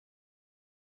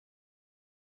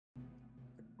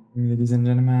Ladies and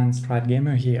gentlemen, Stride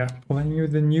Gamer here, providing you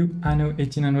the new Anno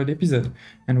 1800 episode,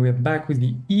 and we're back with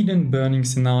the Eden Burning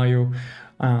scenario.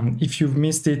 If you've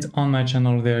missed it, on my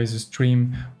channel there is a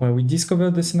stream where we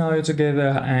discovered the scenario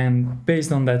together, and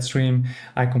based on that stream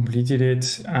I completed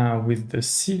it with the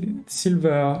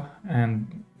silver,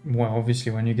 and well,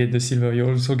 obviously when you get the silver you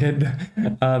also get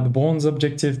the bronze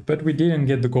objective, but we didn't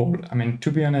get the gold. I mean,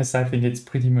 to be honest, I think it's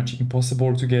pretty much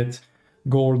impossible to get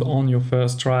gold on your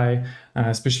first try,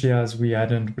 especially as we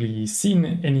hadn't really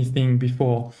seen anything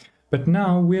before. But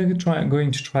now we're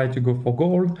going to try to go for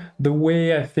gold the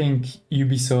way I think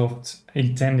Ubisoft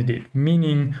intended it,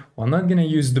 meaning we're not going to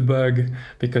use the bug,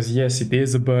 because yes, it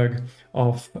is a bug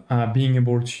of being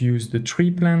able to use the tree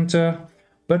planter,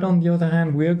 but on the other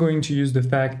hand we're going to use the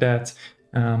fact that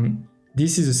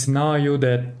this is a scenario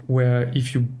where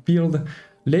if you build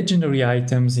legendary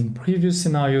items in previous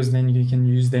scenarios, then you can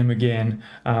use them again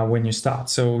when you start.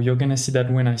 So you're gonna see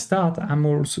that when I start,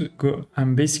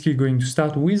 I'm basically going to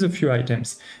start with a few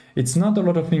items. It's not a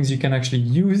lot of things you can actually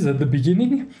use at the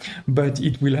beginning, but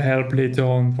it will help later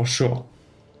on for sure.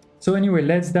 So anyway,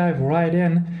 let's dive right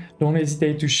in. Don't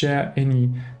hesitate to share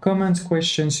any comments,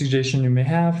 questions, suggestions you may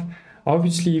have.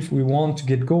 Obviously, if we want to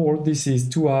get gold, this is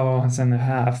 2.5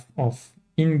 hours of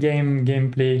in-game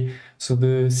gameplay, so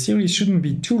the series shouldn't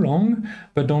be too long,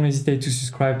 but don't hesitate to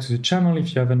subscribe to the channel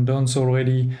if you haven't done so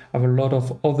already. I have a lot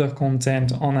of other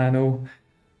content on Anno,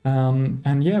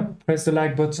 and yeah, press the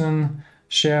like button,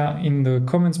 share in the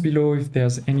comments below if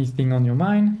there's anything on your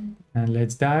mind, and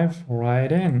let's dive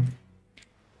right in.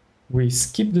 We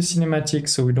skip the cinematic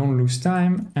so we don't lose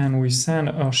time, and we send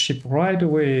our ship right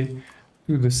away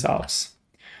to the south.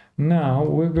 Now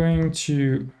we're going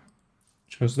to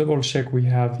just double check we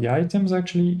have the items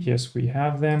actually. Yes, we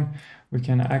have them. We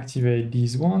can activate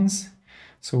these ones,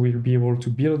 so we'll be able to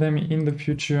build them in the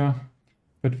future.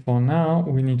 But for now,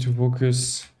 we need to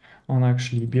focus on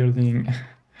actually building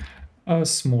a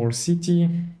small city.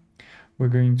 We're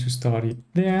going to start it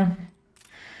there.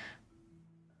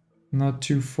 Not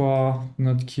too far,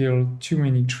 not kill too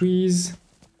many trees,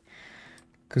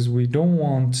 because we don't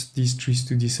want these trees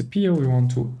to disappear. We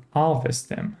want to harvest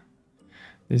them.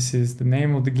 This is the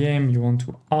name of the game. You want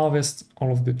to harvest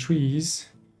all of the trees.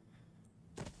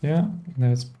 Yeah,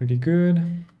 that's pretty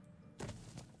good.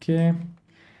 Okay.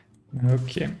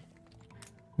 Okay.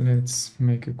 Let's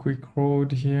make a quick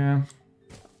road here.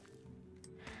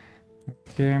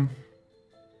 Okay.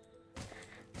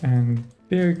 And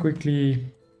very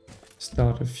quickly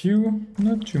start a few,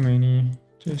 not too many,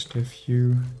 just a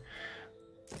few.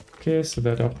 Okay, so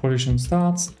that our production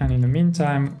starts, and in the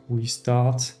meantime we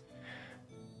start,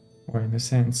 or in a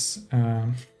sense,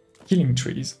 killing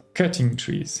trees, cutting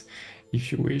trees,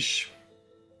 if you wish.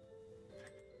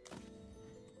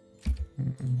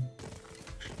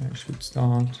 I should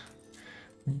start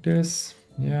with this.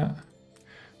 Yeah,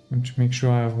 I want to make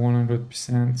sure I have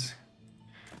 100%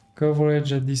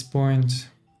 coverage at this point.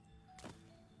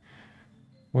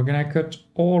 We're gonna cut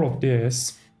all of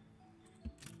this.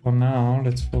 For now,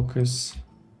 let's focus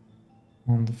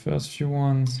on the first few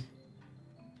ones.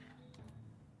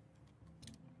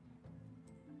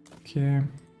 Okay,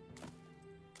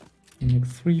 make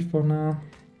 3 for now.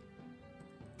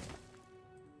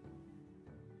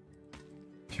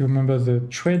 If you remember, the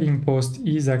trading post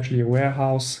is actually a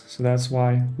warehouse, so that's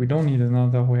why we don't need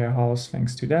another warehouse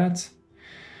thanks to that.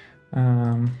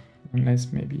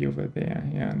 Unless maybe over there.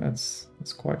 Yeah, that's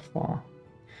quite far.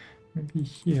 Maybe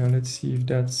here, let's see if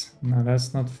that's... No,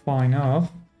 that's not far enough.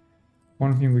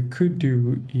 One thing we could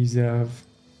do is have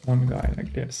one guy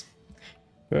like this.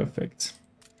 Perfect.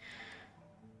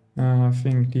 I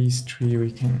think these 3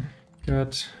 we can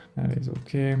cut. That is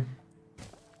okay.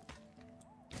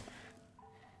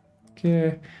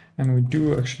 Okay, and we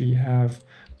do actually have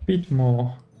a bit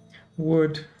more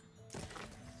wood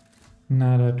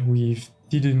now that we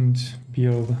didn't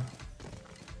build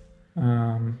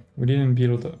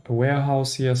a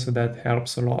warehouse here, so that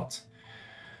helps a lot.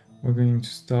 We're going to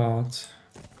start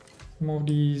some of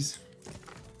these.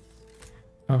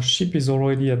 Our ship is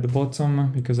already at the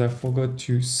bottom because I forgot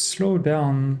to slow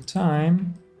down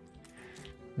time.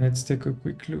 Let's take a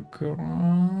quick look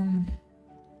around.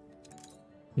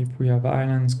 If we have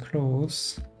islands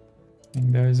close,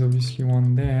 and there is obviously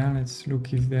one there. Let's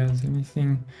look if there's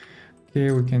anything.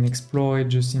 Okay, we can explore it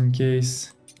just in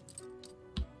case.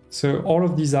 So all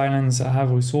of these islands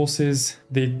have resources.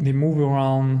 They move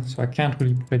around, so I can't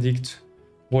really predict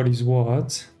what is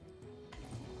what.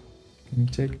 Can you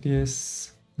take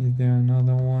this? Is there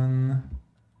another one?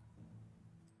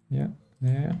 Yeah,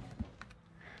 there.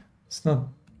 It's not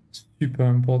super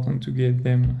important to get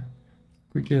them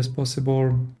quickly as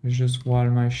possible, just while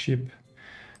my ship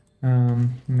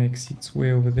makes its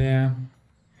way over there.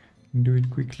 Do it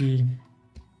quickly.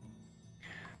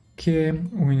 Okay,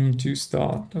 we need to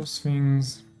start those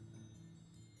things.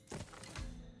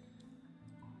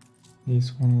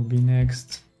 This one will be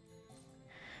next.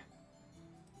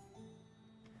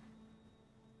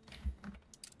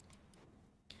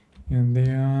 And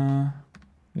there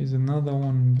is another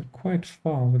one quite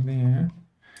far over there.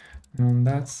 And on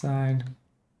that side,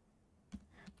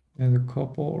 there's a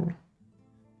couple.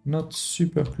 Not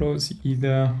super close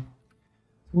either.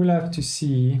 We'll have to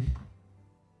see.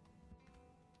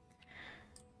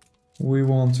 We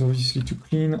want obviously to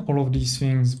clean all of these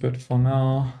things, but for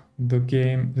now, the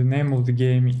name of the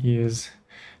game is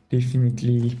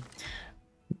definitely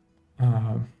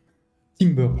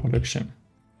timber production.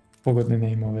 Forgot the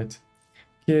name of it.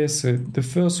 Okay, so the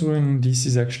first one, this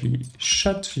is actually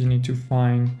shut. You need to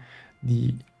find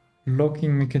the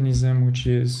locking mechanism, which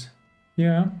is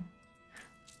here.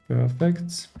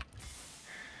 Perfect.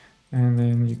 And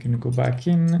then you can go back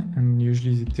in, and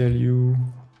usually they tell you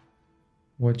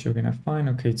what you're gonna find.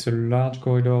 Okay, it's a large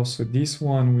corridor, so this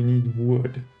one we need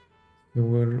wood. So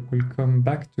we'll come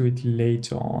back to it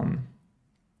later on.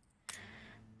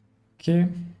 Okay,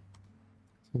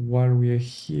 so while we are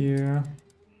here,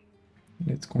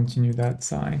 let's continue that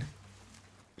side.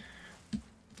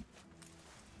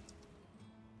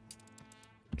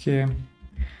 Okay,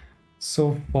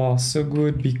 so far so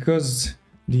good. Because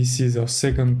this is our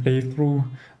second playthrough,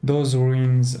 those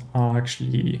ruins are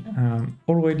actually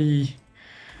already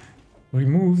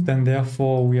removed, and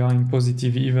therefore we are in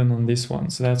positive even on this one,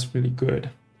 so that's really good.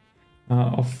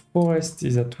 Our forest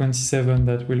is at 27.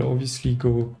 That will obviously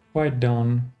go quite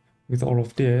down with all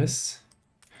of this,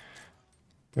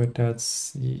 but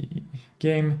that's the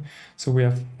game. So we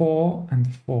have 4 and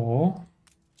 4.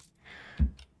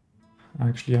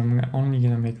 Actually, I'm only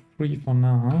gonna make 3 for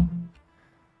now,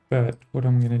 but what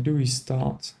I'm gonna do is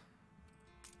start.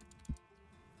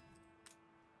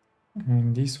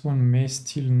 And this one may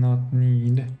still not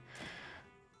need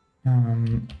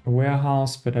a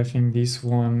warehouse, but I think this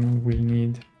one will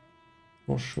need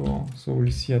for sure. So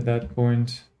we'll see at that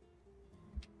point.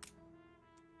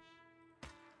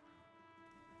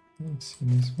 Let's see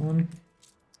this one.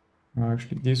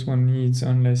 Actually, this one needs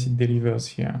unless it delivers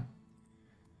here,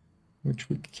 which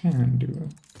we can do.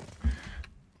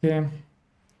 Okay,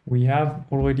 we have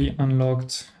already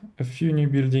unlocked a few new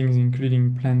buildings,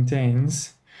 including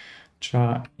plantains, which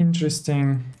are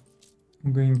interesting.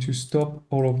 I'm going to stop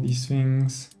all of these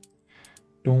things.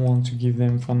 Don't want to give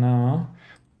them for now.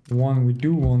 The one we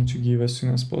do want to give as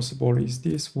soon as possible is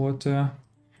this water.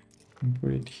 And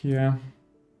put it here,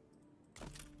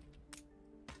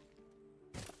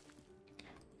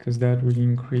 because that will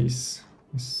increase.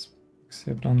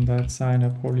 Except on that side, I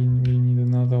probably will need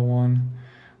another one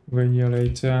over here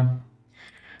later.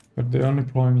 But the only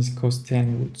problem is cost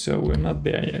 10 wood, so we're not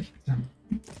there yet.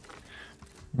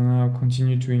 And I'll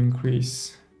continue to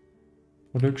increase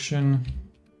production.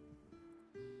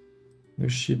 The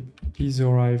ship is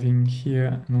arriving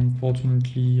here, and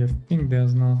unfortunately, I think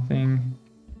there's nothing.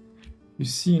 If you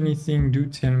see anything, do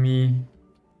tell me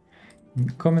in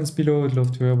the comments below. I'd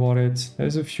love to hear about it.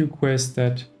 There's a few quests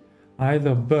that are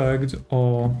either bugged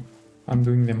or I'm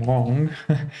doing them wrong.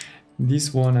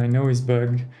 This one I know is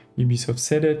bugged. Ubisoft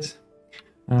said it.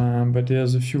 But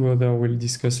there's a few other we'll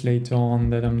discuss later on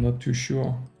that I'm not too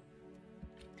sure.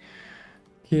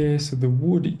 Okay, so the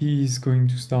wood is going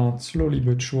to start slowly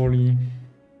but surely.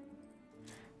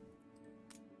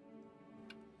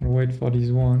 I'll wait for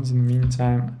these ones. In the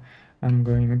meantime, I'm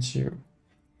going to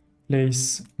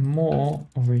place more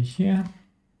over here.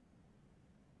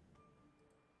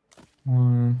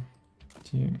 1,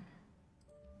 2,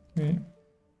 3,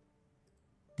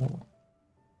 4,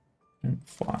 and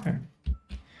 5.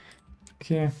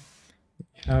 Okay,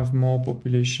 we have more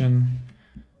population,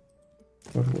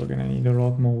 but we're gonna need a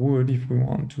lot more wood if we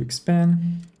want to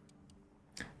expand.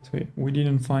 So we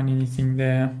didn't find anything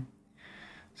there.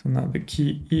 So now the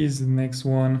key is the next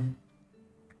one.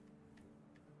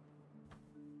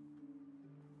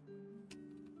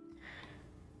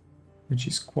 Which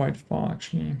is quite far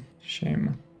actually,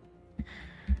 shame.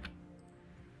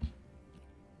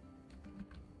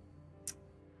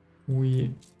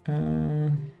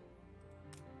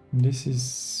 This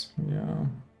is, yeah.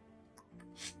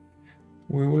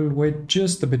 We will wait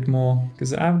just a bit more,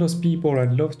 because I have those people,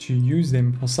 I'd love to use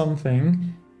them for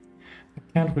something. I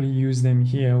can't really use them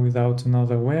here without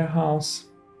another warehouse.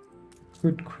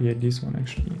 Could create this one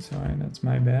actually, sorry, that's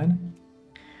my bad.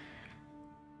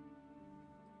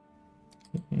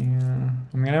 Yeah,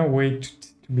 I'm gonna wait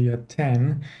to to be at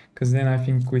 10, because then I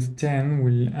think with 10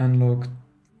 we'll unlock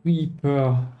 3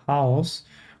 per house,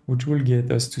 which will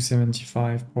get us to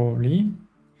 75 probably.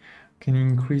 Can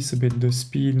increase a bit the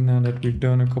speed now that we've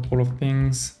done a couple of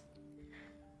things.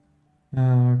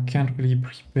 Can't really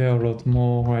prepare a lot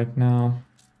more right now.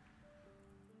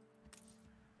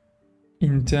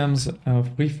 In terms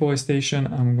of reforestation,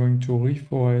 I'm going to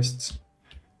reforest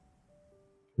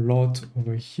a lot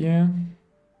over here.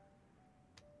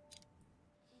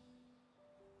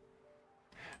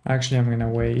 Actually, I'm gonna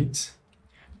wait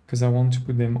because I want to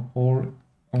put them all,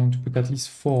 I want to put at least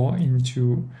 4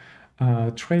 into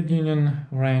trade union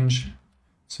range.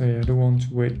 So yeah, I don't want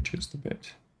to wait just a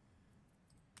bit.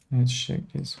 Let's check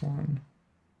this one.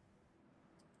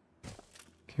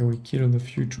 Okay, we killed a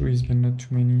few trees, but not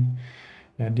too many.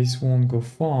 Yeah, this won't go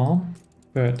far,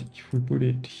 but if we put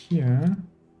it here,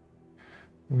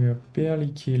 we are barely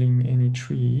killing any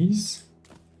trees.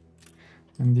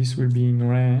 And this will be in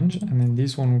range, and then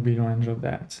this one will be in range of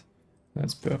that.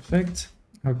 That's perfect.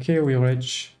 Okay, we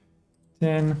reach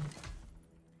 10.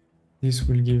 This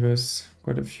will give us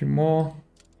quite a few more.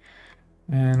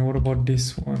 And what about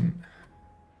this one?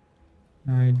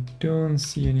 I don't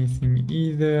see anything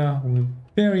either. We're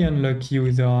very unlucky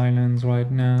with the islands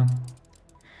right now.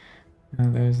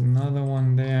 There's another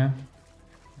one there.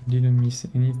 Didn't miss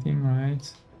anything,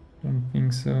 right? Don't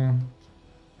think so.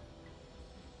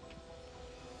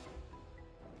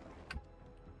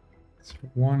 So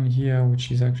one here,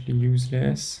 which is actually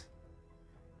useless.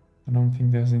 I don't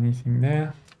think there's anything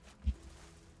there.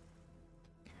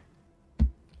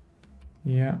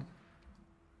 Yeah.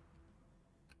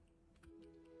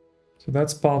 So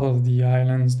that's part of the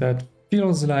islands that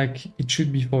feels like it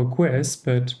should be for a quest,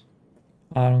 but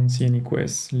I don't see any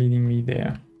quests leading me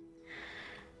there.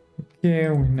 Okay,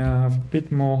 we now have a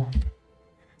bit more,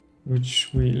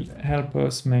 which will help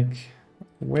us make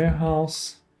a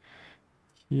warehouse.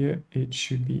 Here it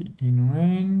should be in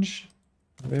range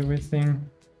of everything.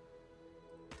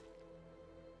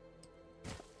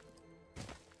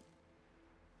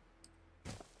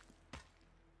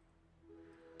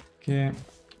 Okay,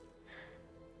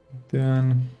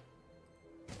 done.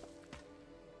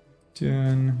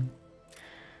 Done.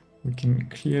 We can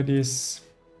clear this.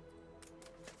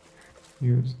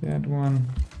 Use that one.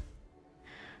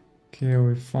 Okay,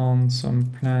 we found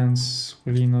some plants,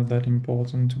 really not that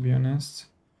important to be honest.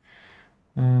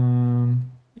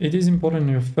 It is important in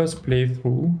your first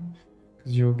playthrough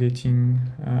because you're getting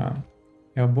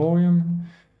herbarium.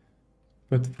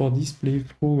 But for this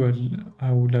playthrough,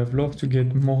 I would have loved to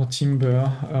get more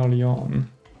timber early on,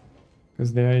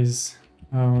 because there is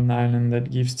an island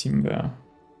that gives timber.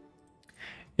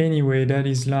 Anyway, that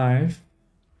is life.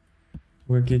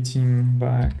 We're getting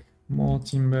back more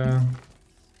timber.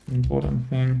 Important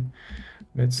thing.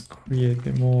 Let's create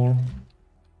them all.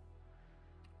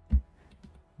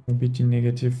 A bit in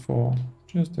negative for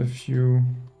just a few.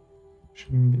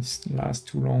 Shouldn't last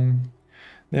too long.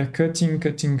 They're cutting.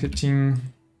 Continue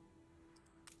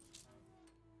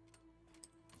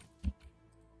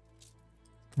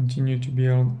to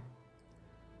build.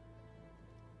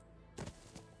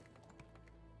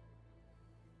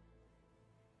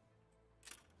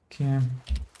 Okay.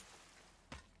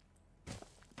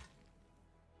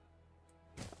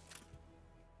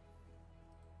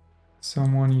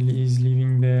 Someone is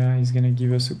living there. He's gonna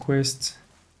give us a quest.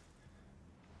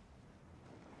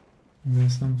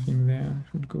 There's something there. I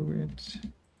should go with.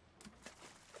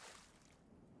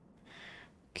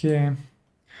 Okay.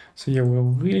 So yeah, we're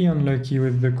really unlucky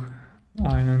with the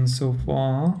island so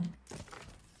far.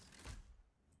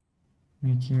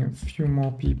 Making a few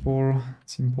more people.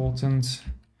 It's important.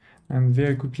 And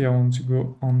very quickly I want to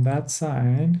go on that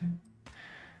side.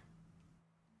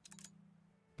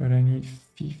 But I need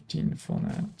 15 for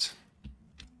that.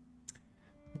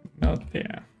 Not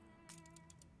there.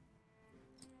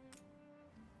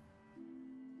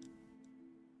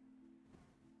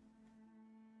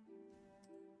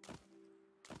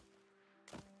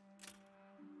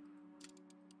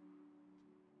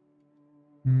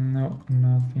 No,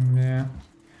 nothing there.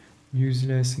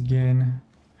 Useless again.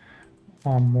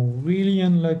 Oh, I'm really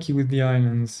unlucky with the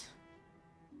islands.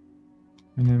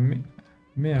 And I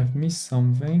may have missed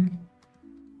something.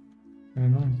 I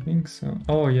don't think so.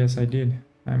 Oh, yes, I did.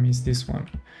 I missed this one.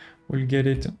 We'll get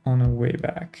it on our way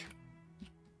back.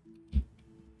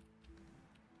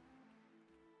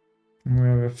 And we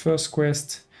have a first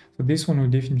quest. So this one we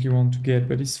definitely want to get,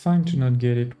 but it's fine to not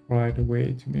get it right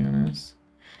away, to be honest.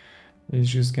 It's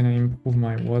just gonna improve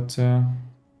my water.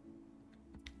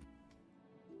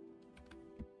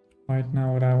 Right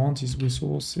now what I want is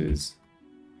resources.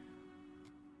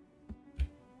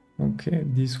 Okay,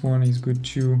 this one is good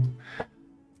too.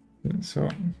 So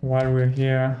while we're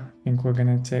here, I think we're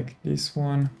gonna take this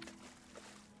one.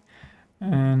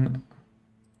 And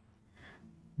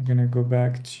I'm gonna go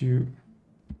back to...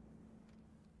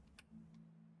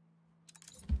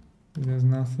 There's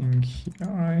nothing here,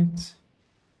 right?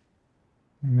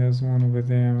 And there's one over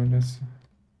there.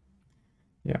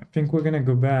 Yeah, I think we're gonna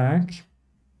go back.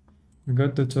 We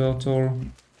got the turtle.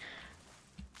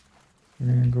 We're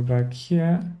gonna go back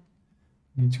here.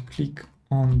 Need to click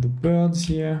on the birds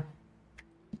here.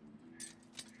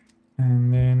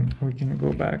 And then we can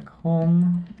go back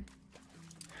home.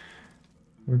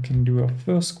 We can do our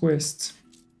first quest.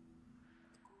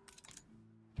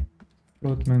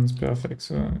 Floatman's perfect.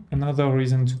 So another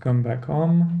reason to come back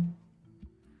home.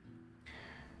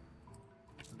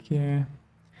 Okay.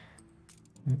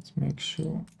 Let's make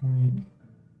sure we...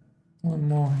 One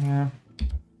more here.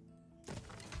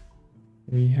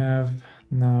 We have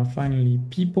now finally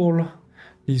people.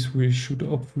 This will should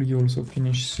hopefully also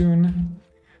finish soon.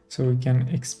 So we can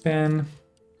expand.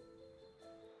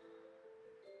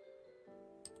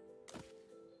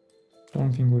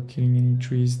 Don't think we're killing any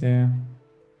trees there.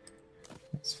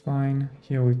 That's fine.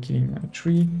 Here we're killing a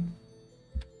tree.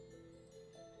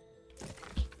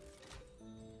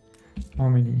 How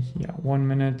many here? 1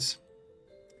 minute.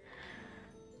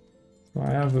 So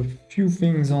I have a few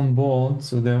things on board,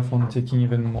 so therefore I'm taking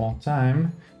even more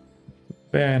time.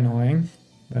 Very annoying,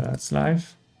 but that's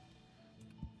life.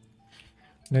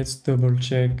 Let's double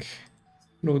check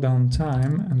slow down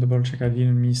time and double check I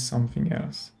didn't miss something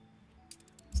else.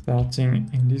 Starting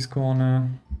in this corner.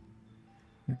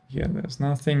 Here there's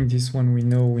nothing. This one we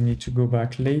know we need to go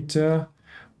back later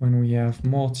when we have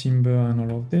more timber and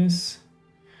all of this.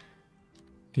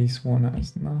 This one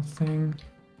has nothing.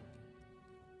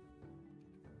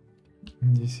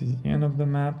 And this is the end of the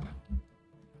map.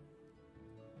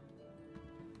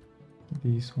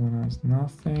 This one has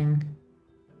nothing.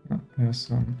 Oh, there's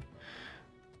some.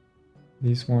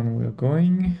 This one we're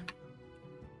going.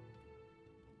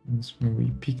 This one we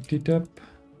picked it up.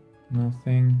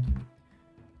 Nothing.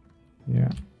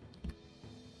 Yeah.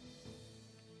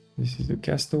 This is the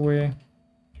castaway.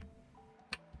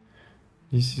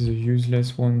 This is a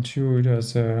useless one too. It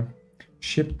has a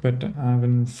ship, but I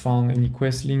haven't found any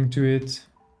quest link to it.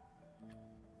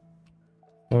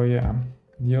 Oh yeah,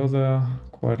 the other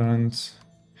quadrant.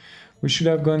 We should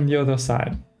have gone the other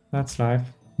side. That's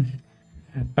life.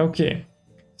 Okay,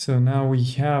 so now we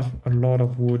have a lot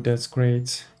of wood. That's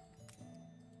great.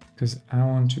 Because I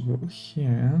want to go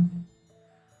here.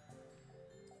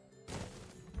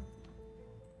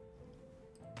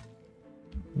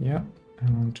 Yeah,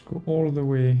 I want to go all the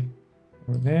way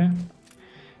over there.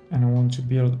 And I want to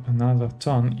build another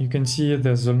ton. You can see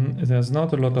there's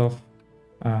not a lot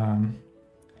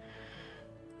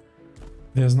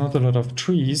of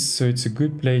trees, so it's a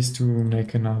good place to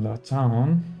make another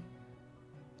town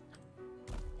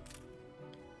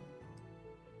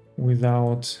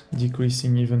without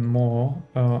decreasing even more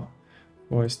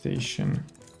forestation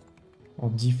or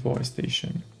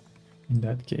deforestation in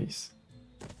that case.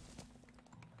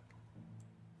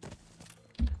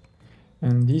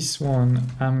 And this one,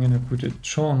 I'm gonna put a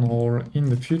town hall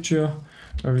in the future.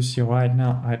 Obviously right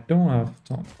now I don't have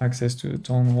access to the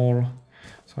town hall,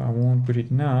 so I won't put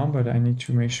it now, but I need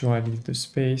to make sure I leave the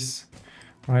space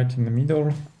right in the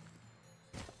middle.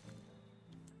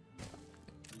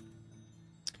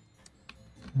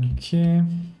 Okay.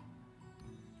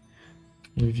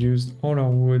 We've used all our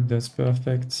wood, that's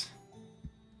perfect.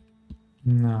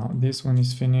 Now this one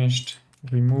is finished.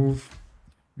 Remove.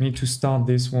 Need to start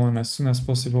this one as soon as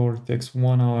possible. It takes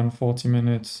 1 hour and 40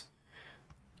 minutes.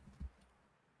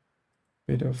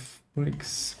 Bit of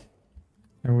bricks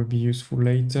that will be useful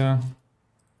later.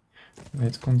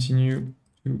 Let's continue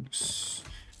to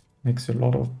make a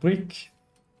lot of brick.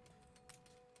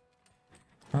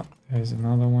 Oh, there's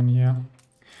another one here.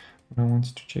 What I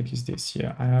wanted to check is this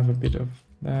here. I have a bit of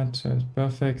that, so it's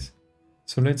perfect.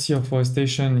 So let's see our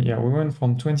forestation. Yeah, we went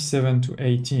from 27 to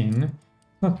 18.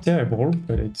 Not terrible,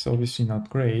 but it's obviously not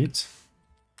great.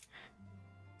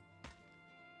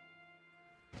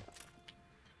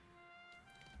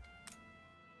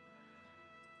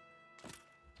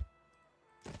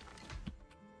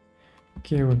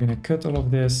 Okay, we're gonna cut all of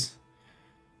this.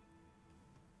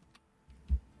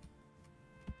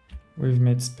 We've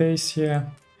made space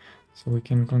here, so we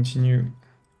can continue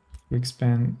to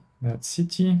expand that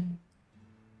city.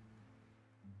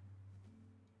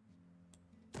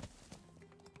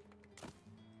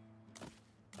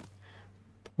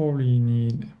 Probably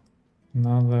need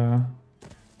another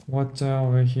water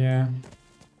over here.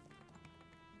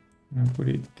 I'll put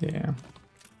it there.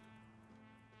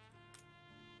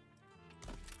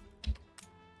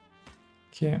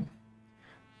 Okay.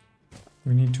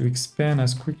 We need to expand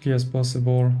as quickly as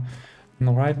possible.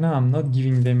 And right now I'm not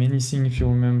giving them anything, if you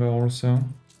remember also.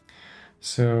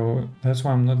 So that's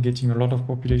why I'm not getting a lot of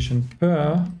population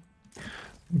per,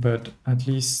 but at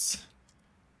least,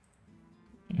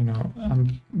 you know,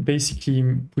 I'm basically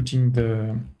putting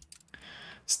the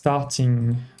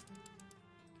starting.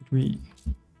 No,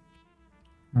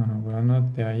 we're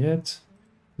not there yet.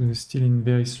 We're still in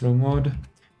very slow mode.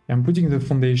 I'm putting the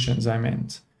foundations, I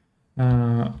meant,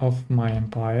 of my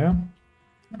empire.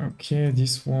 Okay,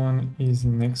 this one is the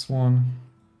next one.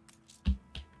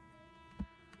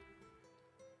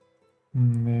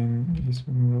 And then this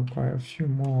one will require a few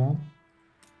more.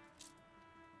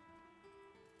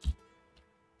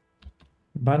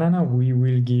 Banana we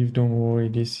will give, don't worry,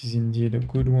 this is indeed a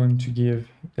good one to give.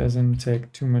 It doesn't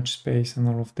take too much space and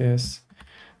all of this.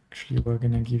 Actually, we're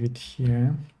gonna give it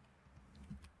here.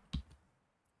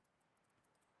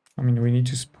 I mean, we need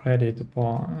to spread it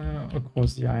apart,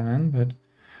 across the island, but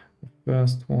the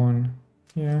first one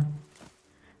here.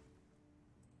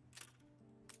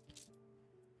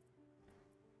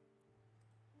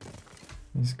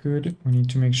 Is good. We need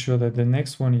to make sure that the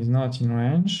next one is not in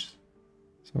range.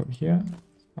 So here,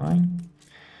 it's fine.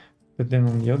 But then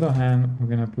on the other hand, we're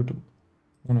gonna put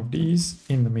one of these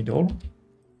in the middle.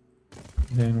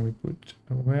 Then we put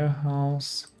a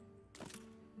warehouse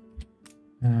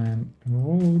and a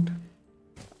road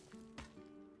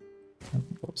on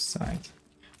both sides.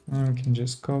 And we can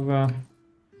just cover.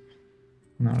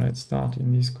 Now let's start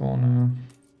in this corner.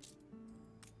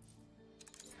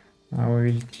 I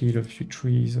will clear a few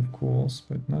trees, of course,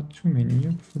 but not too many,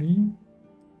 hopefully.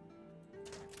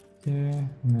 Yeah,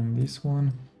 and then this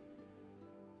one.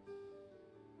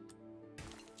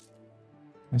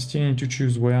 I still need to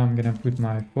choose where I'm gonna put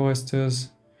my foresters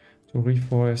to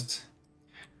reforest.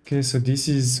 Okay, so this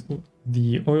is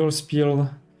the oil spill.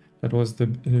 That was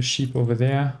the ship over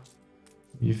there.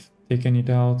 We've taken it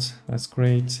out. That's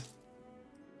great.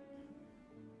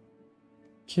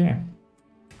 Okay,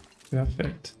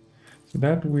 perfect. So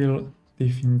that will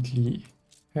definitely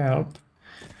help.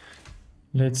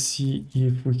 Let's see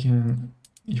if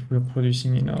we're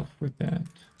producing enough with that.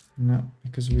 No,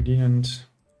 because we didn't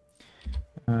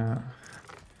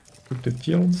put the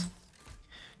fields.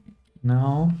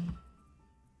 Now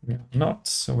we are not,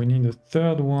 so we need a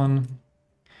third one.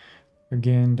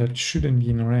 Again, that shouldn't be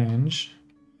in range.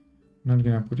 I'm not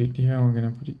gonna put it here, we're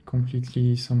gonna put it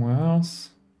completely somewhere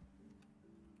else.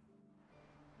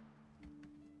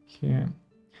 Okay,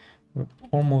 we're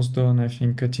almost done, I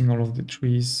think, cutting all of the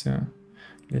trees.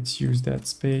 Let's use that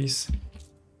space.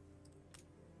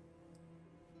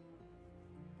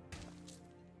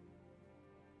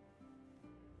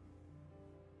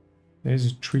 There's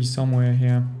a tree somewhere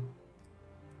here.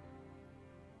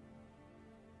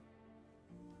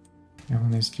 Yeah,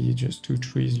 honestly, just 2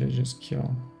 trees, let's just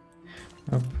kill.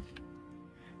 Up.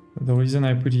 The reason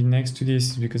I put it next to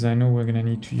this is because I know we're gonna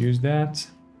need to use that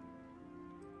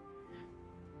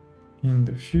in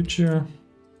the future.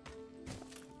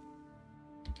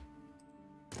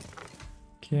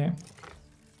 Okay.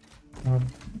 Up,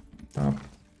 up,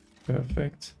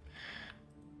 perfect.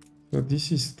 So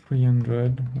this is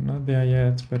 300. We're not there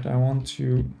yet, but I want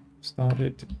to start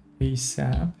it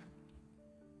ASAP.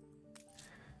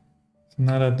 So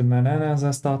now that the bananas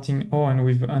are starting, oh, and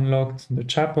we've unlocked the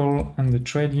chapel and the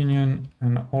trade union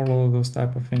and all of those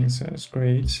type of things. So that's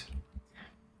great.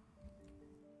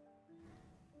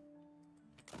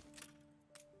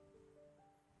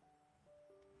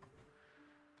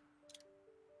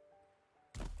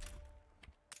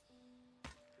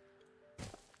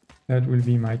 That will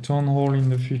be my town hall in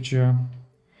the future.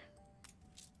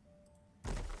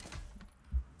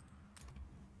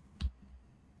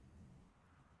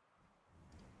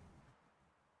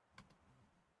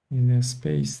 Is there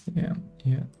space there?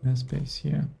 Yeah, there's space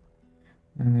here.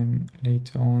 And then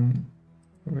later on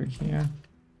over here.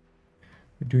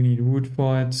 We do need wood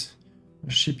for it.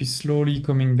 The ship is slowly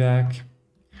coming back.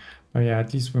 But yeah,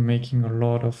 at least we're making a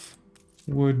lot of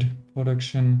wood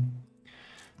production.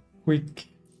 Quick.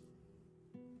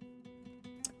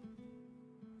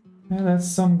 Yeah,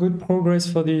 that's some good progress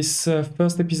for this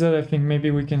first episode. I think maybe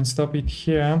we can stop it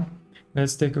here.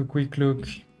 Let's take a quick look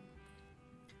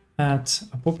at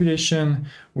a population.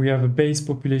 We have a base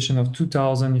population of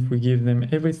 2,000. If we give them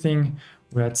everything,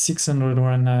 we're at 600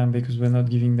 right now because we're not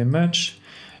giving them much.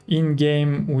 In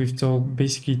game, we've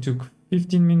basically took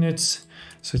 15 minutes.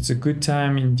 So it's a good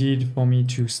time indeed for me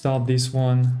to start this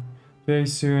one very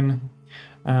soon.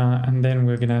 And then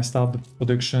we're gonna start the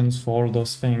productions for all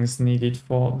those things needed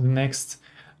for the next,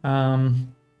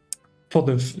 for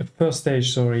the first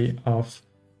stage, sorry, of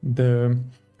the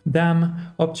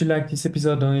dam. Hope you liked this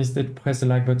episode. Don't hesitate to press the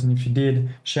like button if you did.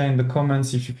 Share in the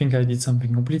comments if you think I did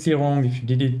something completely wrong, if you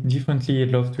did it differently.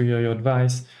 I'd love to hear your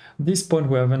advice. At this point,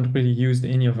 we haven't really used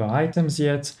any of our items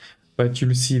yet, but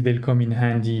you'll see they'll come in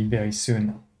handy very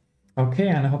soon. Okay,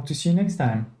 and I hope to see you next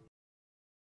time.